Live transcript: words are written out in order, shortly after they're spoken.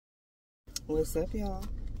What's up, y'all?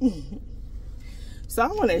 So I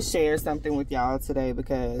want to share something with y'all today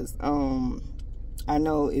because I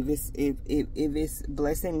know if it's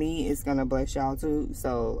blessing me, it's gonna bless y'all too.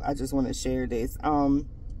 So I just want to share this.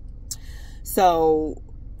 So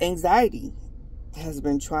anxiety has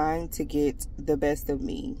been trying to get the best of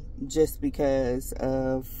me just because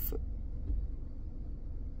of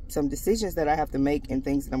some decisions that I have to make and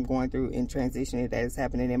things that I'm going through in transition that is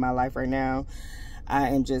happening in my life right now. I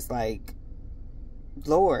am just like,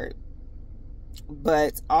 Lord.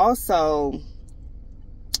 But also,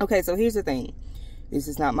 okay, so here's the thing. This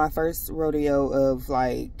is not my first rodeo of,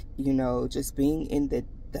 like, you know, just being in the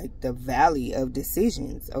valley of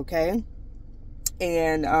decisions, okay?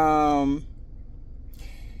 And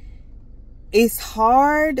it's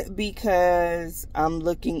hard because I'm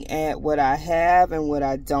looking at what I have and what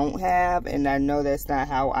I don't have, and I know that's not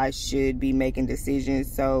how I should be making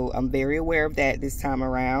decisions. So I'm very aware of that this time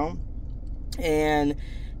around, and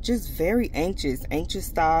just very anxious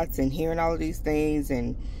thoughts, and hearing all of these things,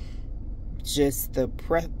 and just the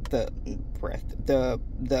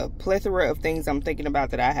plethora of things I'm thinking about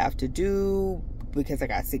that I have to do because I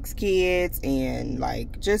got 6 kids, and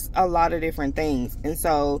like just a lot of different things. And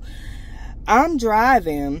so I'm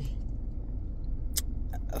driving.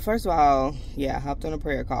 First of all, yeah, I hopped on a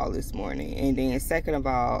prayer call this morning. And then second of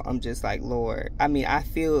all, I'm just like, Lord. I mean, I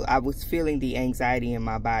was feeling the anxiety in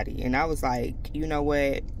my body. And I was like, you know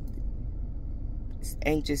what?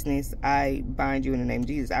 Anxiousness, I bind you in the name of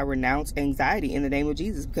Jesus. I renounce anxiety in the name of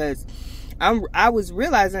Jesus, because I was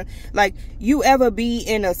realizing, like, you ever be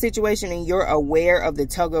in a situation and you're aware of the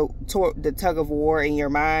tug of war in your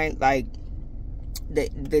mind, like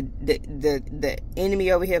the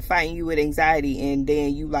enemy over here fighting you with anxiety, and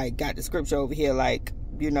then you like got the scripture over here, like,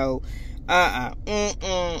 you know, I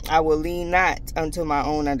will lean not unto my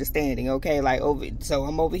own understanding, okay, like so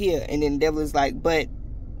I'm over here, and then the devil is like, but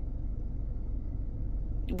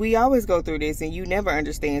we always go through this and you never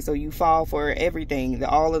understand, so you fall for everything,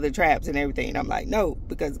 all of the traps and everything. And I'm like, no,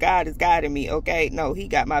 because God is guiding me, okay? No, he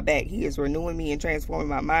got my back. He is renewing me and transforming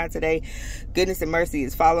my mind today. Goodness and mercy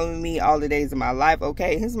is following me all the days of my life,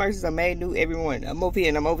 okay? His mercies are made new every morning. I'm over here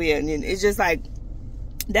and I'm over here. And then it's just like,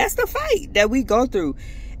 that's the fight that we go through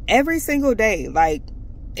every single day. Like,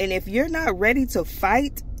 and if you're not ready to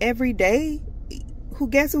fight every day,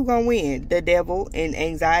 guess who's gonna win? The devil and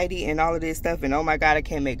anxiety and all of this stuff. And oh my God, I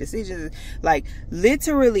can't make decisions. Like,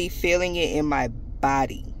 literally feeling it in my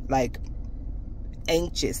body, like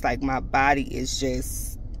anxious, like my body is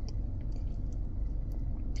just,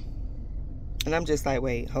 and I'm just like,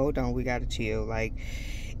 wait, hold on, we gotta chill. Like,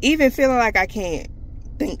 even feeling like I can't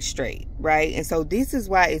think straight, right? And so this is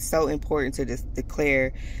why it's so important to just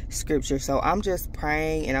declare scripture. So I'm just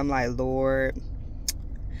praying and I'm like, Lord,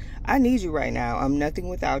 I need you right now. I'm nothing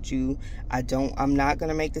without you. I'm not going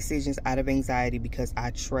to make decisions out of anxiety because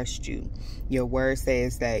I trust you. Your word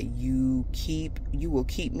says that you will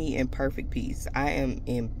keep me in perfect peace. I am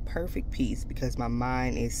in perfect peace because my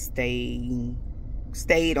mind is stayed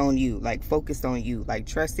on you, like focused on you, like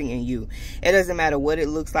trusting in you. It doesn't matter what it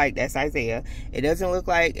looks like. That's Isaiah. It doesn't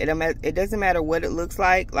matter what it looks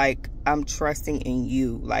like I'm trusting in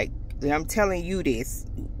you. Like, I'm telling you this,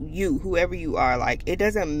 you, whoever you are, like, it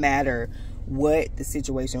doesn't matter what the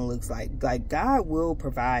situation looks like. Like, God will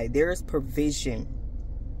provide. There's provision,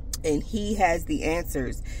 and he has the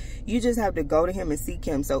answers. You just have to go to him and seek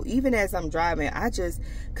him. So even as I'm driving,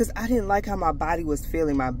 because I didn't like how my body was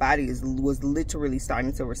feeling. My body was literally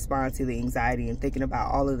starting to respond to the anxiety and thinking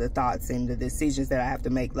about all of the thoughts and the decisions that I have to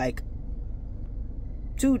make, like,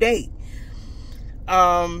 today.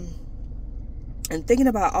 And thinking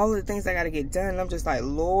about all of the things I got to get done. I'm just like,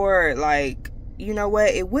 Lord, like, you know what?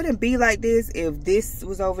 It wouldn't be like this if this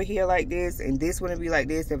was over here like this, and this wouldn't be like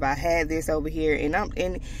this if I had this over here. And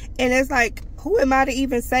it's like, who am I to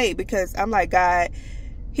even say? Because I'm like, God,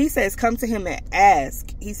 he says, come to him and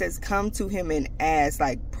ask. He says, come to him and ask.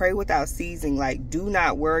 Like, pray without ceasing. Like, do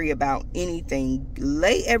not worry about anything.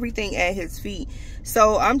 Lay everything at his feet.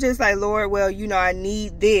 So I'm just like, Lord, well, you know, I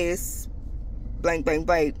need this, blank, blank,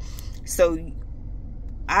 blank. So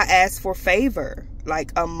I ask for favor,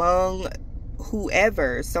 like among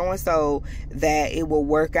whoever, so-and-so, that it will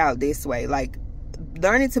work out this way. Like,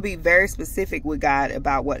 learning to be very specific with God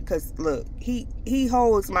about what, because look, he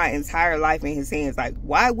holds my entire life in his hands. Like,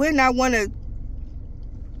 why wouldn't I want to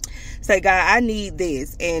say, God, I need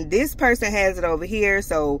this, and this person has it over here,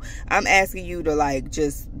 so I'm asking you to, like,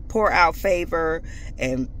 just pour out favor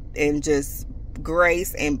and just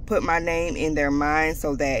grace and put my name in their mind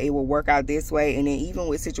so that it will work out this way. And then even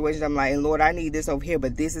with situations, I'm like, Lord, I need this over here,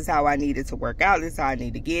 but this is how I need it to work out. This is how I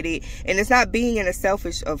need to get it. And it's not being in a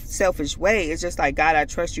selfish way. It's just like, God, I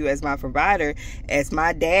trust you as my provider, as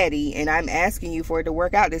my daddy, and I'm asking you for it to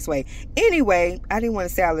work out this way. Anyway, I didn't want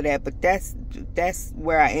to say all of that, but that's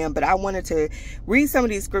where I am. But I wanted to read some of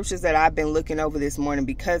these scriptures that I've been looking over this morning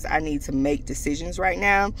because I need to make decisions right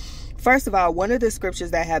now. First of all, one of the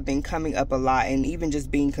scriptures that have been coming up a lot, and even just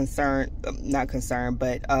being confirmed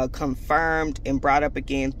and brought up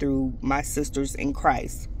again through my sisters in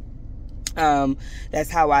Christ. That's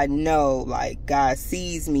how I know, like, God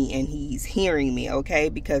sees me and he's hearing me, okay?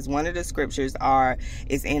 Because one of the scriptures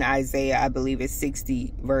is in Isaiah, I believe it's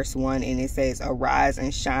 60 verse 1, and it says, arise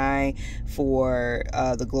and shine, for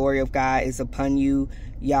the glory of God is upon you.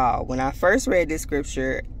 Y'all, when I first read this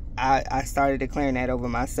scripture, I started declaring that over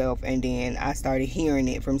myself, and then I started hearing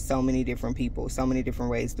it from so many different people, so many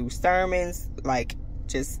different ways, through sermons, and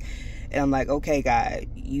I'm like, okay, God,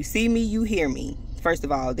 you see me, you hear me, first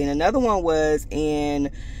of all. Then another one was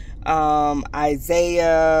in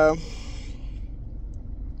Isaiah,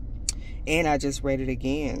 and I just read it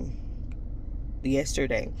again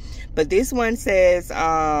yesterday, but this one says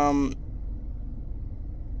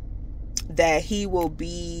that he will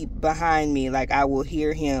be behind me, like I will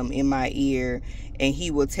hear him in my ear, and he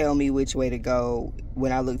will tell me which way to go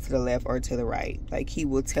when I look to the left or to the right. Like, he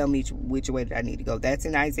will tell me which way that I need to go. That's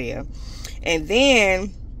in Isaiah. And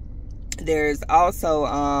then there's also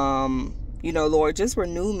Lord, just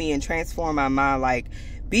renew me and transform my mind. Like,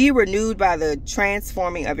 be renewed by the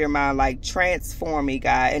transforming of your mind. Like, transform me,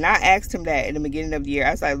 God. And I asked him that in the beginning of the year.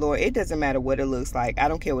 I was like, Lord, it doesn't matter what it looks like. I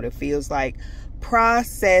don't care what it feels like.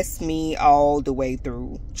 Process me all the way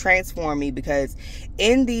through. Transform me, because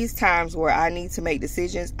in these times where I need to make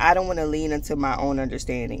decisions, I don't want to lean into my own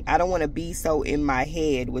understanding. I don't want to be so in my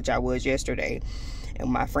head, which I was yesterday. And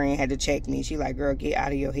my friend had to check me. She like, girl, get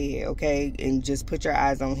out of your head, okay? And just put your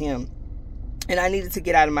eyes on him. And I needed to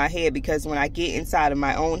get out of my head, because when I get inside of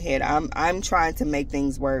my own head, I'm trying to make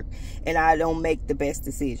things work, and I don't make the best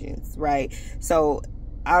decisions, right? So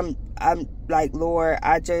I'm like, Lord,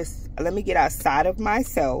 let me get outside of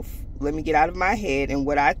myself. Let me get out of my head and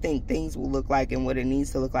what I think things will look like and what it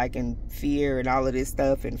needs to look like, and fear and all of this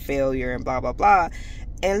stuff and failure and blah, blah, blah.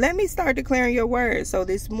 And let me start declaring your word. So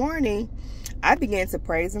this morning, I began to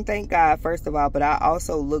praise and thank God, first of all, but I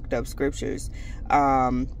also looked up scriptures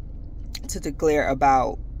to declare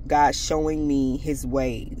about God showing me his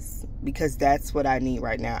ways, because that's what I need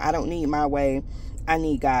right now. I don't need my way. I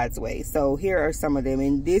need God's way. So here are some of them.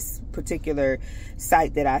 In this particular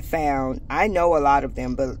site that I found, I know a lot of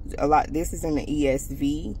them, but this is in the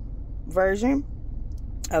ESV version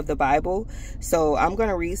of the Bible. So I'm going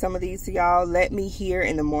to read some of these to y'all. Let me hear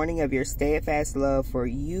in the morning of your steadfast love, for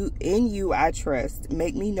you, in you I trust.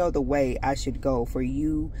 Make me know the way I should go, for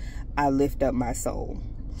you I lift up my soul.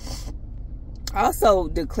 Also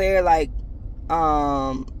declare, like,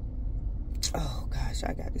 oh gosh,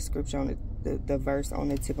 I got the scripture on the verse on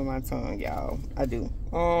the tip of my tongue, y'all. I do.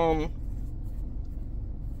 Oh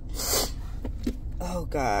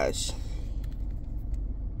gosh,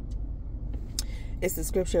 it's the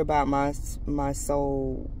scripture about my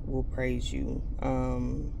soul will praise you.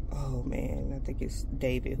 Oh man, I think it's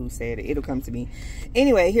David who said it. It'll come to me.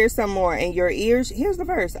 Anyway, here's some more. In your ears, here's the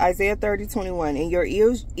verse, Isaiah 30:21. In your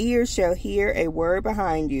ears shall hear a word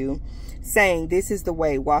behind you, saying, this is the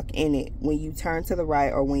way, walk in it, when you turn to the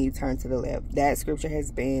right or when you turn to the left. That scripture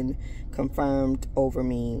has been confirmed over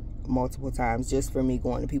me multiple times, just for me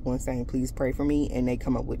going to people and saying, please pray for me, and they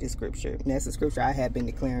come up with this scripture. And that's the scripture I have been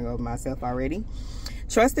declaring over myself already.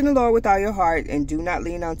 Trust in the Lord with all your heart, and do not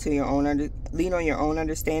lean on your own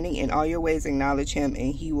understanding. In all your ways acknowledge him,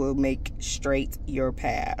 and he will make straight your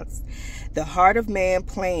paths. The heart of man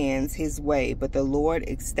plans his way, but the Lord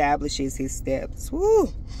establishes his steps. Woo!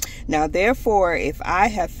 Now therefore, if I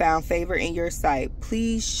have found favor in your sight,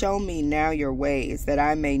 please show me now your ways, that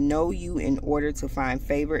I may know you in order to find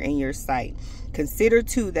favor in your sight. Consider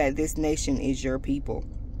too that this nation is your people.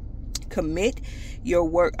 Commit your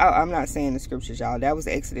work. Oh, I'm not saying the scriptures, y'all. That was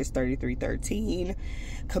Exodus 33:13.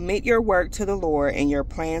 Commit your work to the Lord, and your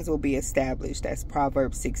plans will be established. That's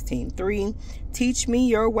Proverbs 16:3. Teach me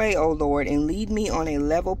your way, O Lord, and lead me on a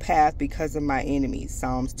level path because of my enemies.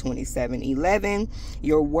 Psalms 27:11.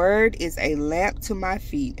 Your word is a lamp to my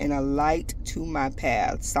feet and a light to my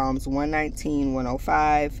path. Psalms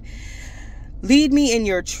 119:105. Lead me in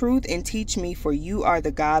your truth and teach me, for you are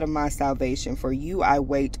the God of my salvation. For you I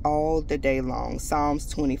wait all the day long. Psalms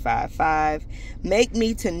 25:5. Make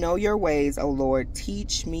me to know your ways, O Lord.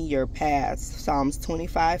 Teach me your paths. Psalms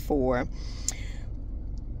 25:4.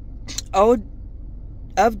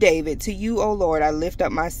 Of David, to you, O Lord, I lift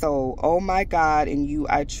up my soul. O my God, in you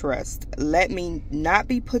I trust. Let me not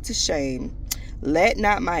be put to shame. Let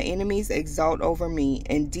not my enemies exult over me.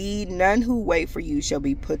 Indeed, none who wait for you shall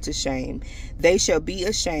be put to shame. They shall be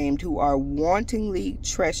ashamed who are wantonly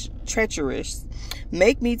treacherous.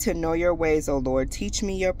 Make me to know your ways, O Lord. Teach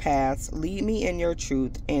me your paths. Lead me in your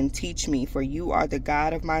truth and teach me, for you are the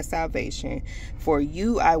God of my salvation. For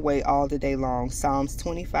you I wait all the day long. Psalms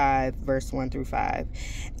 25, verse 1 through 5.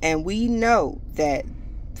 And we know that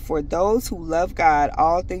for those who love God,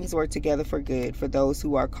 all things work together for good, for those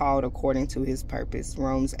who are called according to his purpose.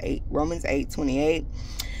 Romans 8:28.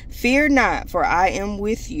 Fear not, for I am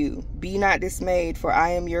with you. Be not dismayed, for I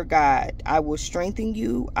am your God. I will strengthen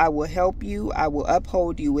you. I will help you. I will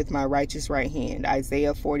uphold you with my righteous right hand.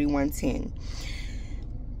 Isaiah 41:10.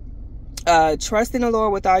 Trust in the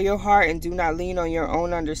Lord with all your heart and do not lean on your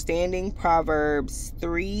own understanding. Proverbs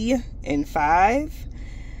 3 and 5.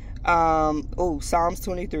 Psalms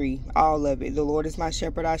 23, all of it. The Lord is my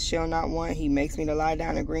shepherd, I shall not want. He makes me to lie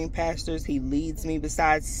down in green pastures. He leads me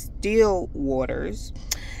beside still waters.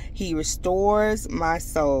 He restores my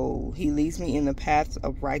soul. He leads me in the paths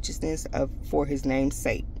of righteousness for his name's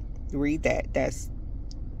sake. Read that. That's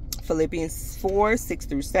Philippians 4, 6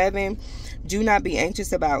 through 7. Do not be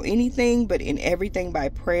anxious about anything, but in everything by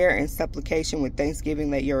prayer and supplication with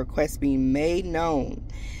thanksgiving let your requests be made known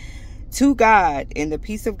to God, and the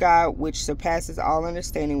peace of God, which surpasses all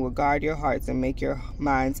understanding, will guard your hearts and make your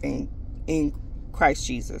minds in Christ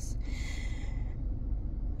Jesus.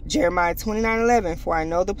 Jeremiah 29:11. For I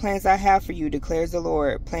know the plans I have for you, declares the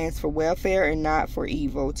Lord, plans for welfare and not for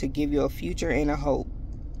evil, to give you a future and a hope.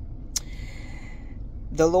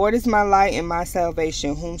 The Lord is my light and my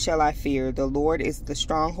salvation. Whom shall I fear? The Lord is the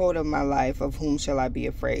stronghold of my life. Of whom shall I be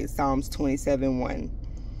afraid? Psalms 27:1.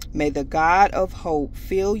 May the God of hope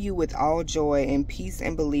fill you with all joy and peace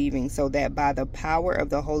in believing, so that by the power of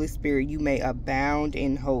the Holy Spirit you may abound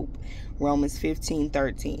in hope. Romans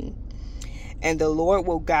 15:13. And the Lord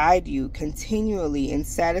will guide you continually and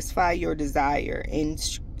satisfy your desire in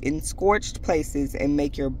scorched places and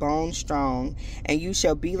make your bones strong. And you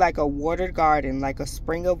shall be like a watered garden, like a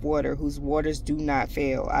spring of water whose waters do not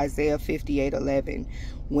fail. Isaiah 58:11.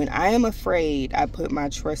 When I am afraid, I put my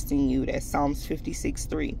trust in you. That's Psalms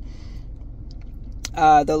 56:3.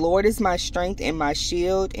 The Lord is my strength and my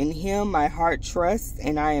shield. In him my heart trusts,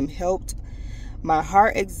 and I am helped. My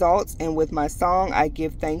heart exalts, and with my song I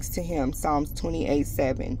give thanks to him. Psalms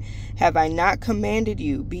 28:7. Have I not commanded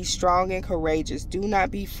you? Be strong and courageous. Do not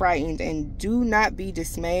be frightened, and do not be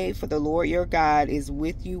dismayed, for the Lord your God is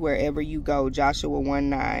with you wherever you go. Joshua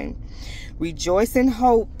 1:9. Rejoice in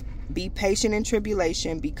hope. Be patient in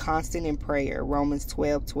tribulation. Be constant in prayer. Romans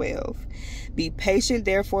 12:12. Be patient,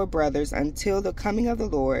 therefore, brothers, until the coming of the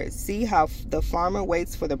Lord. See how the farmer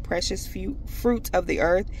waits for the precious fruit of the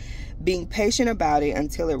earth, being patient about it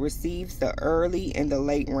until it receives the early and the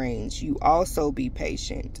late rains. You also be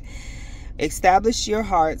patient. Establish your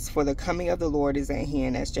hearts, for the coming of the Lord is at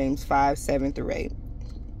hand. That's James 5:7 through 8.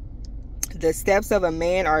 The steps of a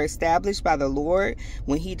man are established by the Lord.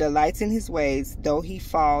 When he delights in his ways, though he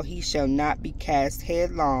fall, he shall not be cast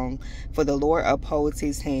headlong, for the Lord upholds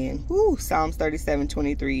his hand. Psalms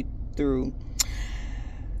 37:23 through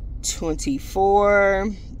 24.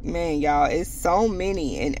 Man, y'all, it's so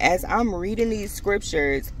many. And as I'm reading these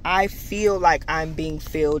scriptures, I feel like I'm being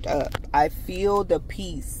filled up. I feel the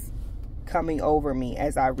peace coming over me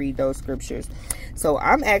as I read those scriptures. So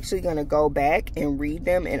I'm actually going to go back and read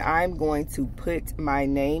them, and I'm going to put my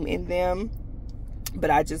name in them. But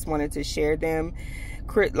I just wanted to share them.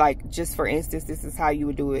 Like, just for instance, this is how you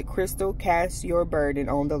would do it. Crystal, cast your burden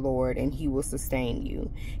on the Lord, and he will sustain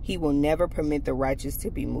you. He will never permit the righteous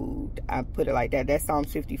to be moved. I put it like that. That's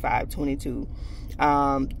Psalms 55:22.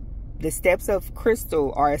 The steps of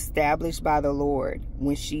Crystal are established by the Lord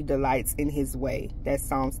when she delights in his way. That's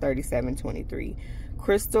Psalms 37:23.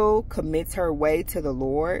 Crystal commits her way to the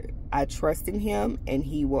Lord. I trust in him and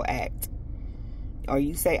he will act. Or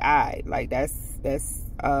you say I. Like that's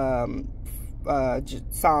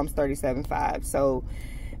Psalms 37:5. So,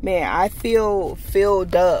 man, I feel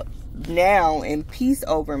filled up now and peace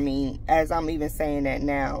over me as I'm even saying that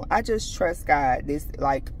now. I just trust God.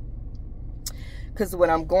 Because what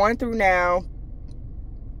I'm going through now,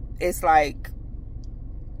 it's like,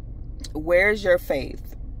 where's your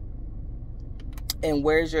faith? And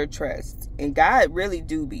where's your trust? And God really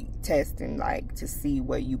do be testing, like, to see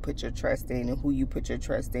what you put your trust in and who you put your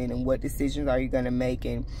trust in and what decisions are you going to make,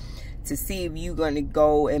 and to see if you're going to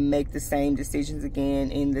go and make the same decisions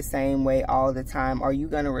again in the same way all the time. Are you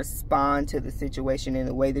going to respond to the situation in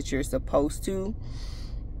the way that you're supposed to?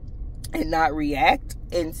 and not react.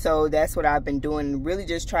 And so that's what I've been doing, really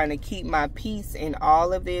just trying to keep my peace in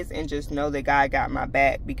all of this and just know that God got my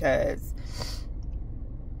back, because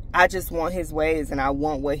I just want his ways and I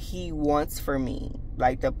want what he wants for me,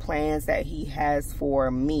 like the plans that he has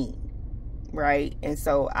for me, right? And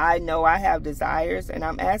so I know I have desires, and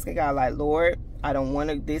I'm asking God, like, Lord, I don't want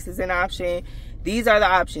to, this is an option. These are the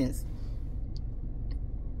options.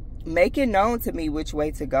 Make it known to me which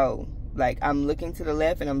way to go. Like, I'm looking to the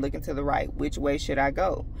left and I'm looking to the right. Which way should I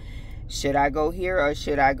go? Should I go here or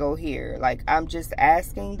should I go here? Like, I'm just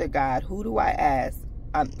asking the God, who do I ask?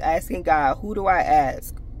 I'm asking God, who do I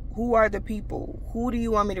ask? Who are the people? Who do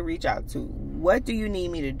you want me to reach out to? What do you need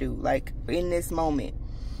me to do, like, in this moment?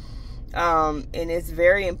 And it's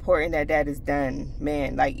very important that that is done,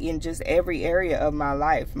 man, like in just every area of my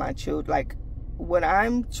life. My children, like what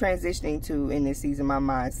I'm transitioning to in this season, my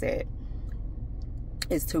mindset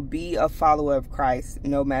is to be a follower of Christ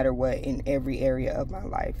no matter what, in every area of my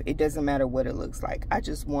life. It doesn't matter what it looks like. I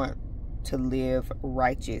just want to live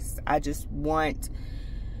righteous. I just want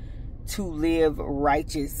to live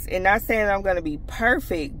righteous. And not saying I'm going to be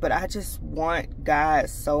perfect, but I just want God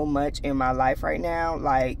so much in my life right now.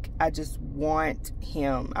 Like, I just want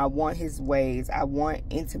him. I want his ways. I want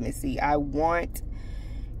intimacy. I want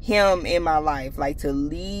him in my life, like to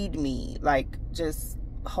lead me, like just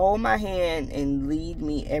hold my hand and lead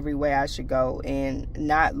me every way I should go, and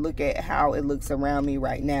not look at how it looks around me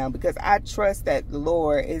right now, because I trust that the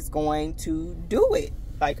Lord is going to do it.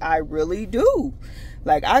 Like, I really do.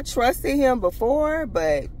 Like, I trusted him before,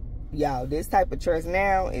 but y'all, this type of trust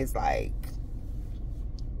now is like,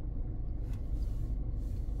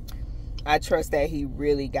 I trust that he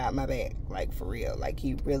really got my back, like for real. Like,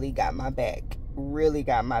 he really got my back. Really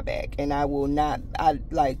got my back. And I will not, I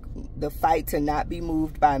like the fight to not be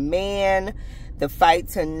moved by man, the fight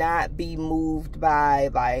to not be moved by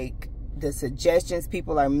like the suggestions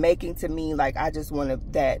people are making to me. Like, I just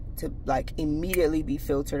want that to like immediately be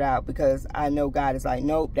filtered out, because I know God is like,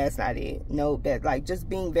 nope, that's not it. Nope, that, like, just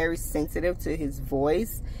being very sensitive to his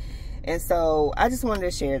voice. And so I just wanted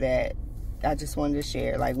to share that. I just wanted to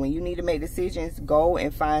share, like, when you need to make decisions, go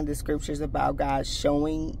and find the scriptures about God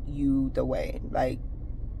showing you the way. Like,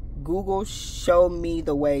 Google show me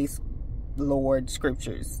the ways, Lord,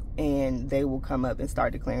 scriptures, and they will come up and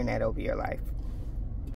start declaring that over your life.